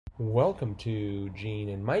Welcome to Gene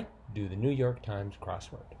and Mike do the New York Times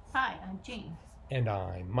crossword. Hi, I'm Jean. And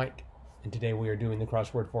I'm Mike. And today we are doing the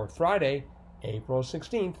crossword for Friday, April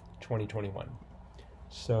 16th, 2021.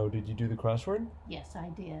 So, did you do the crossword? Yes, I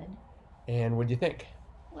did. And what did you think?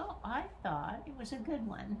 Well, I thought it was a good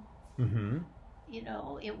one. Mm-hmm. You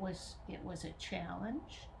know, it was a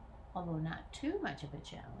challenge, although not too much of a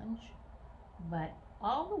challenge. But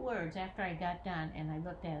all the words, after I got done and I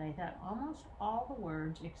looked at it, I thought almost all the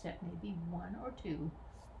words, except maybe one or two,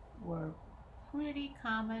 were pretty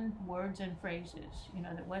common words and phrases. You know,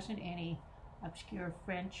 there wasn't any obscure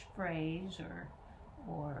French phrase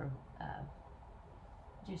or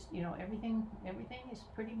just, you know, everything is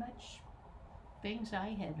pretty much things I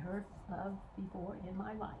had heard of before in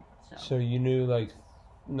my life. So you knew like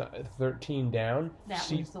 13 down?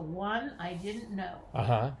 That was the one I didn't know.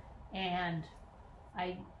 Uh-huh. And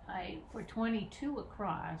I for 22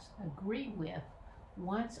 across, agree with,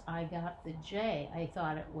 once I got the J, I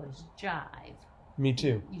thought it was jive. Me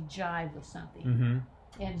too. You jive with something.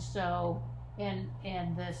 Mm-hmm. And so, and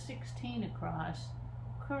the 16 across,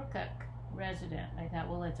 Kirkuk resident, I thought,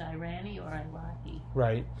 well, it's Irani or Iraqi.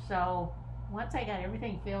 Right. So once I got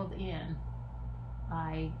everything filled in,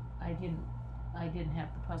 I didn't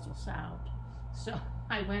have the puzzle solved. So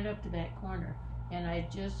I went up to that corner and I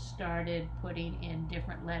just started putting in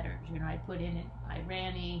different letters. You know, I put in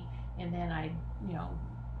Irani, and then I, you know,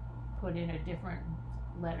 put in a different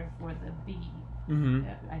letter for the B. Mm-hmm.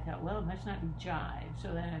 I thought, well, it must not be jive.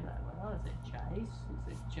 So then I thought, well, is it jive?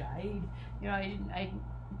 Is it jive? You know,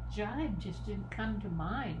 jive just didn't come to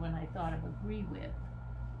mind when I thought of agree with.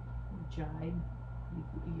 Jive,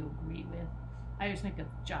 you agree with. I always think of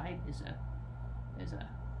jive as a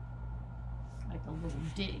like a little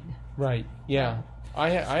dig. Right. Yeah. I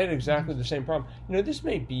had exactly the same problem. You know, this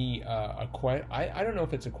may be I don't know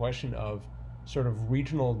if it's a question of sort of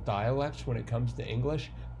regional dialects when it comes to English,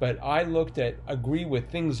 but I looked at agree with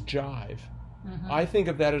things jive. Mm-hmm. I think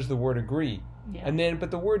of that as the word agree. Yeah. And then,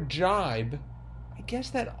 but the word jibe, I guess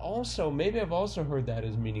that also, maybe I've also heard that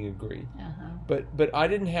as meaning agree. Uh-huh. But I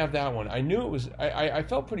didn't have that one. I knew it was, I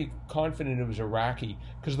felt pretty confident it was Iraqi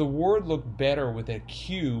because the word looked better with a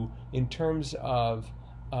Q in terms of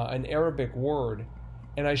an Arabic word.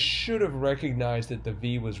 And I should have recognized that the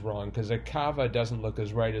V was wrong because a kava doesn't look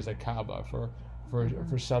as right as a kaba for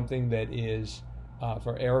something that is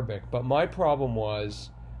for Arabic. But my problem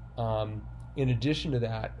was, in addition to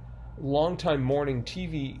that, longtime morning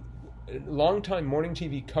TV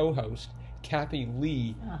co-host Kathy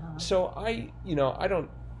Lee. Uh-huh. So I don't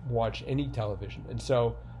watch any television, and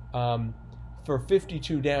so for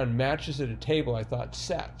 52 down matches at a table, I thought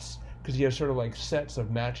sets because you have sort of like sets of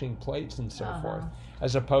matching plates and so forth,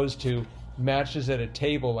 as opposed to matches at a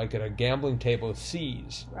table like at a gambling table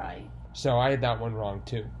C's. Right. So I had that one wrong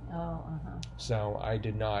too. Oh. Uh-huh. So I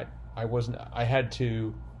did not. I wasn't. I had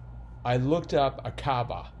to. I looked up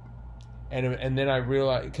Akaba. And then I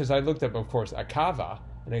realized, because I looked up, of course, Akava,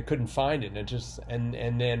 and I couldn't find it, and it just and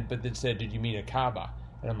then but it said, did you mean Akaba?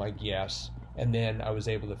 And I'm like, yes. And then I was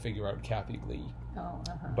able to figure out Kathy Lee. Oh.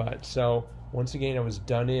 Uh-huh. But so once again, I was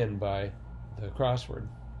done in by the crossword.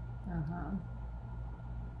 Uh-huh.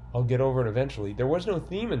 I'll get over it eventually. There was no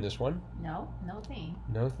theme in this one. No theme.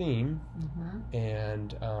 No theme. Mm-hmm.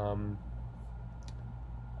 And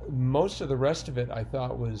most of the rest of it I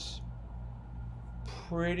thought was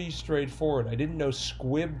pretty straightforward. I didn't know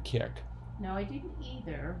squib kick. No, I didn't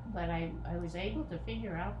either, but I was able to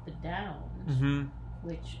figure out the downs, mm-hmm.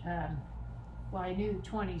 which, well, I knew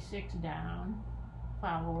 26 down,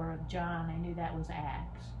 follower of John, I knew that was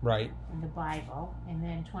Acts. Right. In the Bible. And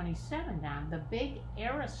then 27 down, the big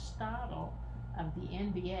Aristotle of the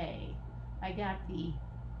NBA, I got the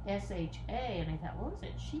SHA, and I thought, what was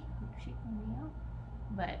it, Sheik O'Neal?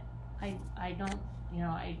 But I don't, you know,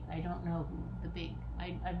 I don't know who the big,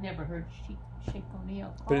 I've never heard Sheik O'Neal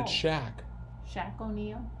called. But it's Shaq. Shaq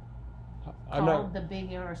O'Neal? I'm called the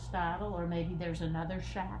big Aristotle, or maybe there's another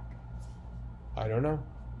Shaq. I don't know.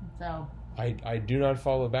 So. I do not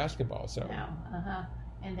follow basketball, so. No, uh-huh.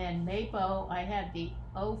 And then Mapo, I had the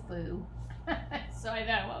Ofu. So I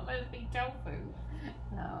thought, well, it must be tofu.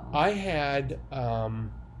 No. I had,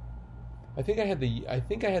 I think I had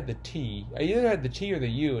the T. I either had the T or the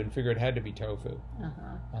U and figured it had to be tofu.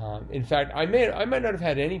 Uh-huh. In fact, I might not have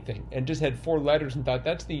had anything and just had 4 letters and thought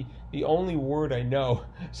that's the only word I know.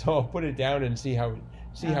 So I'll put it down and see how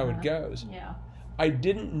it goes. Yeah. I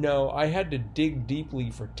didn't know. I had to dig deeply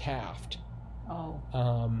for Taft. Oh.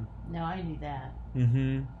 No, I knew that.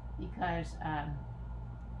 Mm-hmm. Because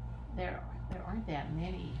there aren't that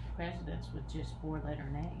many presidents with just 4-letter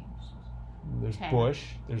names. There's Taft. Bush.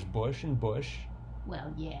 There's Bush and Bush.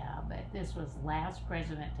 Well, yeah, but this was the last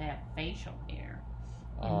president to have facial hair,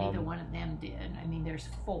 and neither one of them did. I mean, there's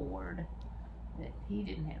Ford, but he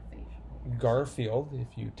didn't have facial hair. Garfield,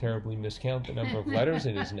 if you terribly miscount the number of letters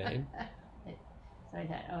in his name. So I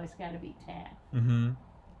thought, oh, it's got to be Taft. Mm-hmm.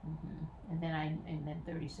 And then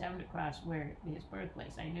 37 across where his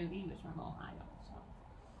birthplace, I knew he was from Ohio. So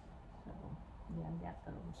yeah, I got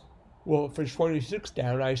those. Well, for 26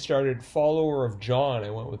 down, I started follower of John. I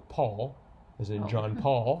went with Paul, as in John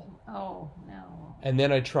Paul. Oh, no. And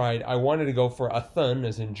then I wanted to go for a thun,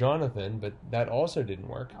 as in Jonathan, but that also didn't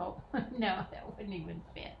work. Oh, no, that wouldn't even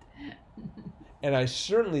fit. And I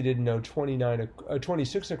certainly didn't know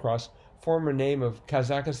 26 across, former name of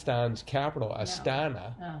Kazakhstan's capital,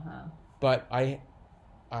 Astana. No. But I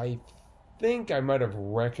think I might have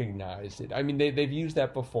recognized it. I mean, they've used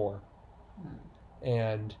that before.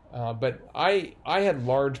 And but I had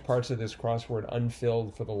large parts of this crossword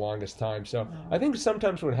unfilled for the longest time. So I think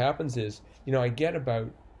sometimes what happens is, I get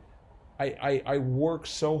about I work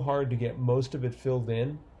so hard to get most of it filled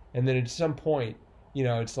in, and then at some point,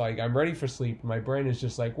 it's like I'm ready for sleep. My brain is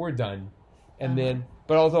just like, we're done. And then,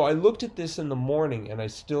 but although I looked at this in the morning and I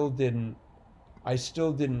still didn't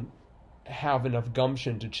have enough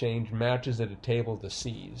gumption to change matches at a table to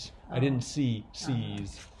C's. I didn't see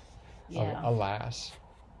C's. Alas.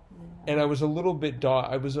 And I was a little bit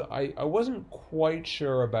I wasn't quite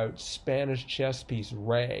sure about Spanish chess piece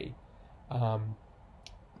Ray,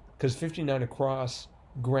 because 59 across,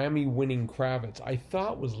 Grammy-winning Kravitz, I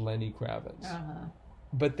thought was Lenny Kravitz.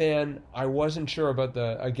 But then I wasn't sure about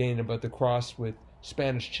the cross with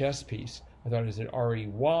Spanish chess piece. I thought, is it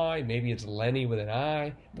R-E-Y? Maybe it's Lenny with an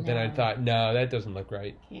I. But then I thought, no, that doesn't look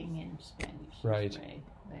right. King in Spanish. Right.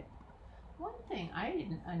 But one thing I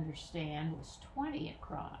didn't understand was 20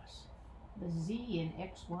 across. The Z in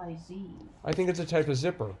XYZ. I think it's a type of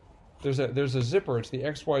zipper. There's a zipper. It's the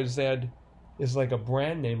XYZ is like a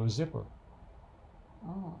brand name of zipper.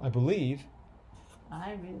 Oh. I believe.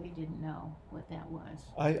 I really didn't know what that was.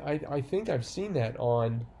 I think I've seen that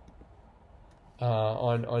on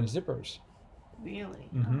zippers. Really?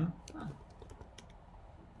 Mm-hmm.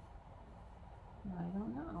 I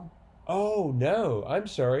don't know. Oh no, I'm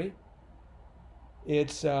sorry.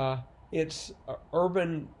 It's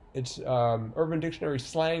urban dictionary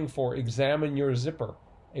slang for examine your zipper.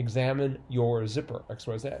 Examine your zipper.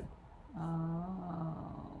 XYZ.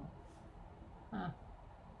 Oh. Huh.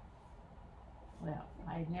 Well,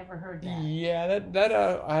 I'd never heard that. Yeah, that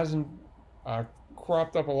hasn't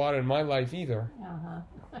cropped up a lot in my life either.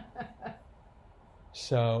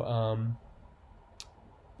 So,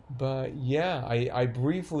 but yeah, I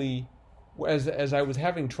briefly, as I was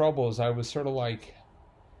having troubles, I was sort of like,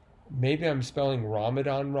 maybe I'm spelling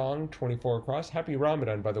Ramadan wrong, 24 across. Happy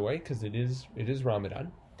Ramadan, by the way, because it is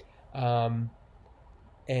Ramadan.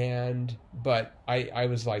 But I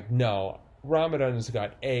was like, no, Ramadan has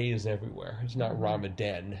got A's everywhere. It's not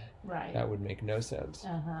Ramadan. Right. That would make no sense.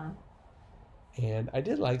 And I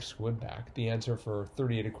did like Swibback, the answer for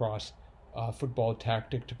 38 across, football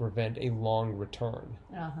tactic to prevent a long return.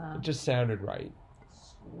 It just sounded right.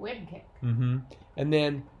 Swib kick. And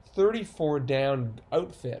then 34 down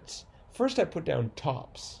outfits. First I put down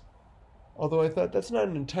tops. Although I thought that's not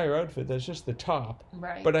an entire outfit, that's just the top.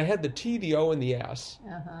 Right. But I had the T, the O, and the S.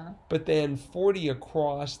 But then 40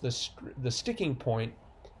 across, the sticking point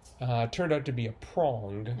turned out to be a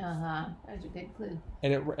prong. That's a good clue.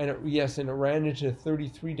 And it ran into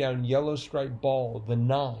 33 down yellow striped ball, the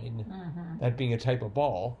 9. That being a type of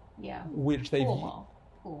ball. Yeah. Which they pool ball.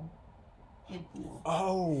 Pool. In pool.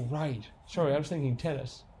 Oh right. Sorry, I was thinking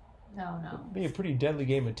tennis. No. It'd be a pretty deadly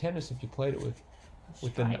game of tennis if you played it with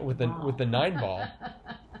the 9 ball.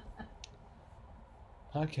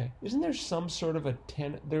 Okay. Isn't there some sort of a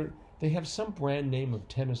they have some brand name of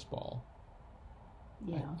tennis ball.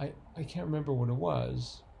 Yeah. I can't remember what it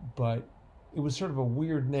was, but it was sort of a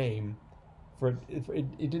weird name for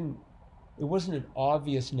it wasn't an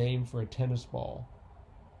obvious name for a tennis ball.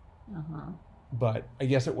 But I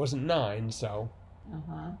guess it wasn't 9, so.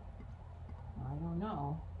 I don't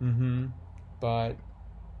know. But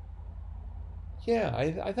yeah,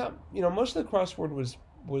 I thought, most of the crossword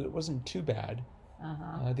wasn't too bad.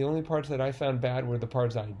 The only parts that I found bad were the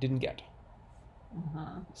parts I didn't get.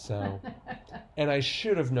 So, and I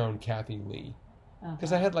should have known Kathy Lee,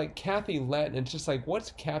 because I had like Kathy Lett, and it's just like,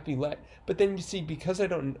 what's Kathy Lett? But then you see, because I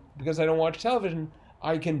don't watch television,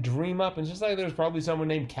 I can dream up, and it's just like there's probably someone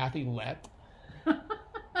named Kathy Lett.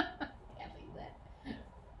 Kathy Lett.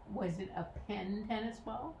 Was it a Penn tennis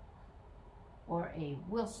ball or a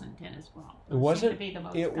Wilson tennis ball? It wasn't.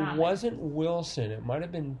 It wasn't Wilson. It might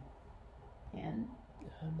have been Penn.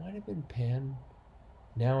 It might have been Penn.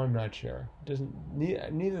 Now I'm not sure. Doesn't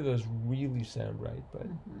neither of those really sound right, but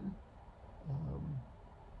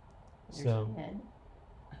There's so head.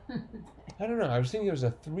 I don't know. I was thinking it was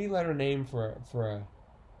a 3-letter name for a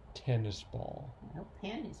tennis ball. Well,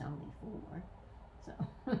 pen is only 4. So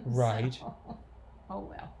Right. so, oh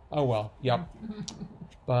well. Oh well. Yep.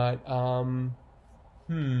 But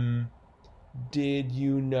did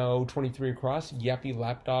you know 23 across? Yappy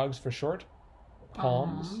lapdogs for short.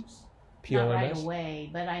 Palms. Not right POMS. away,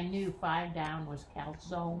 but I knew 5 down was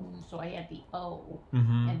calzone, so I had the O,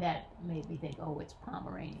 Mm-hmm. and that made me think, oh, it's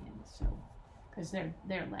Pomeranians, so because they're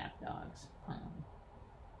lap dogs.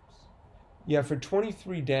 Yeah, for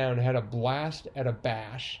 23 down, I had a blast at a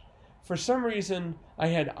bash. For some reason, I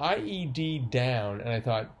had IED down, and I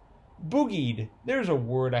thought, boogied. There's a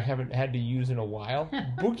word I haven't had to use in a while.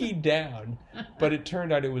 Boogied down. But it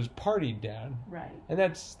turned out it was partied down. Right. And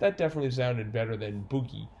that definitely sounded better than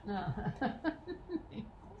boogie. Does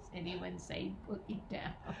anyone say boogie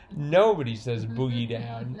down? Nobody says boogie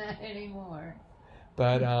down. Not anymore.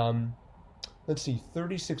 But let's see,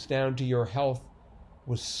 36 down to your health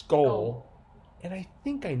was skull. And I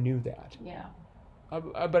think I knew that. Yeah.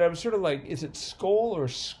 But I was sort of like, is it skull or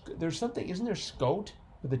there's something? Isn't there scote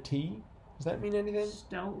with a T? Does that mean anything?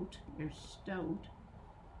 Stoat. There's stoat.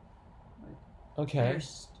 Okay.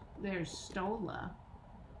 There's stola.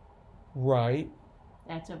 Right.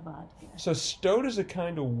 That's a vodka. So stoat is a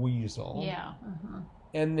kind of weasel. Yeah.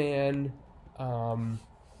 And then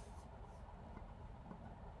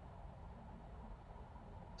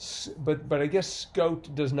but I guess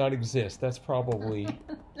scout does not exist. That's probably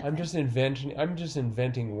I'm just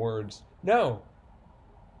inventing words. No.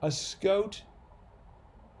 A scout.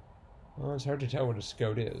 Well, it's hard to tell what a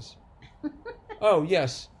scout is. Oh,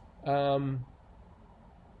 yes.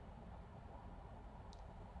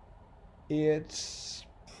 It's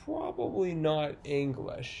probably not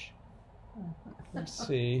English. Let's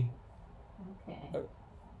see. Okay.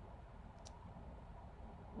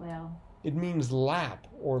 Well. It means lap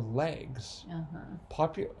or legs.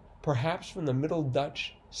 Perhaps from the Middle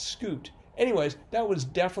Dutch scoot. Anyways, that was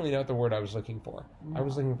definitely not the word I was looking for. No. I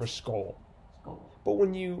was looking for skull. Skull. But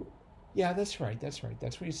when you, yeah, that's right. That's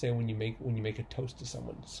what you say when you make a toast to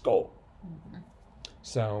someone. Skull.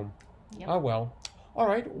 So, Yep. oh well. All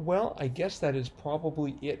right. Well, I guess that is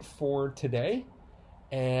probably it for today.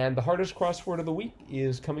 And the hardest crossword of the week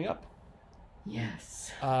is coming up.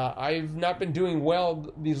 Yes. I've not been doing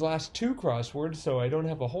well these last 2 crosswords, so I don't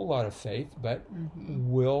have a whole lot of faith, but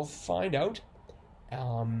we'll find out.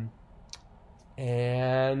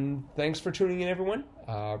 And thanks for tuning in, everyone.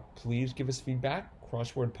 Please give us feedback,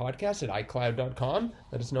 crosswordpodcast@icloud.com.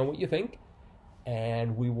 Let us know what you think,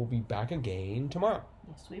 and we will be back again tomorrow.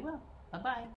 Yes, we will. Bye-bye.